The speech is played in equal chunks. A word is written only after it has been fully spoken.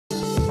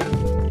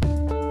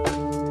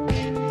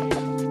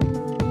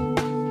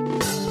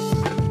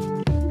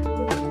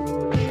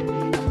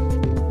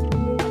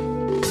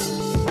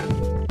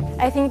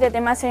think that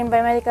the Master in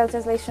Biomedical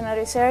Translational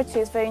Research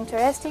is very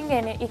interesting,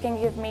 and it can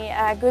give me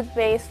a good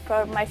base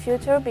for my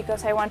future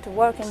because I want to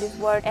work in this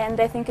world, and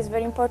I think it's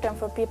very important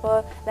for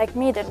people like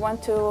me that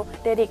want to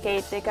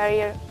dedicate their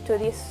career to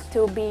this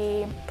to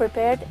be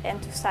prepared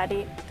and to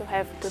study to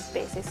have good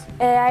basis.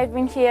 I've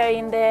been here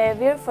in the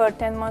VIR for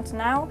 10 months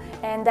now,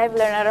 and I've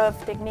learned a lot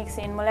of techniques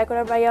in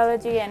molecular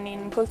biology and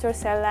in culture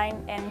cell line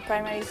and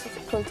primary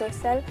culture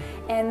cell,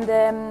 and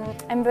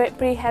I'm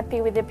pretty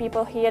happy with the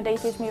people here. They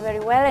teach me very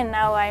well, and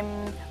now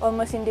I'm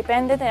almost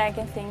independent and I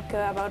can think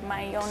about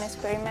my own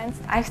experiments.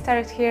 I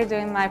started here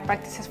doing my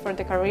practices for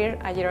the career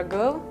a year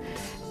ago,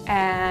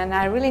 and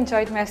I really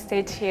enjoyed my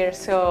stage here.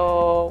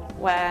 So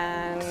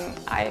when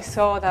I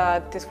saw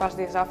that this was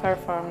this offer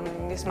from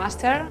this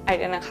master, I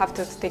didn't have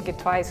to think it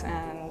twice,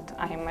 and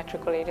I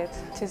matriculated.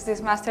 I chose this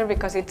master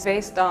because it's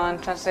based on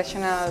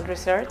translational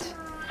research,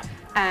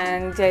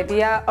 and the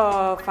idea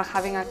of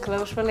having a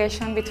close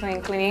relation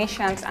between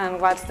clinicians and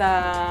what's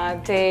the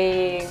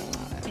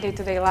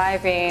day-to-day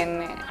life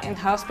in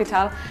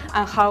hospital,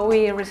 and how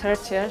we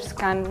researchers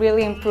can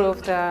really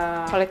improve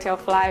the quality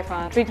of life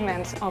and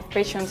treatments of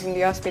patients in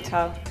the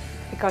hospital,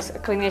 because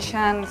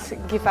clinicians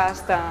give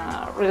us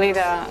really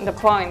the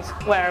points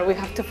where we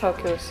have to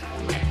focus.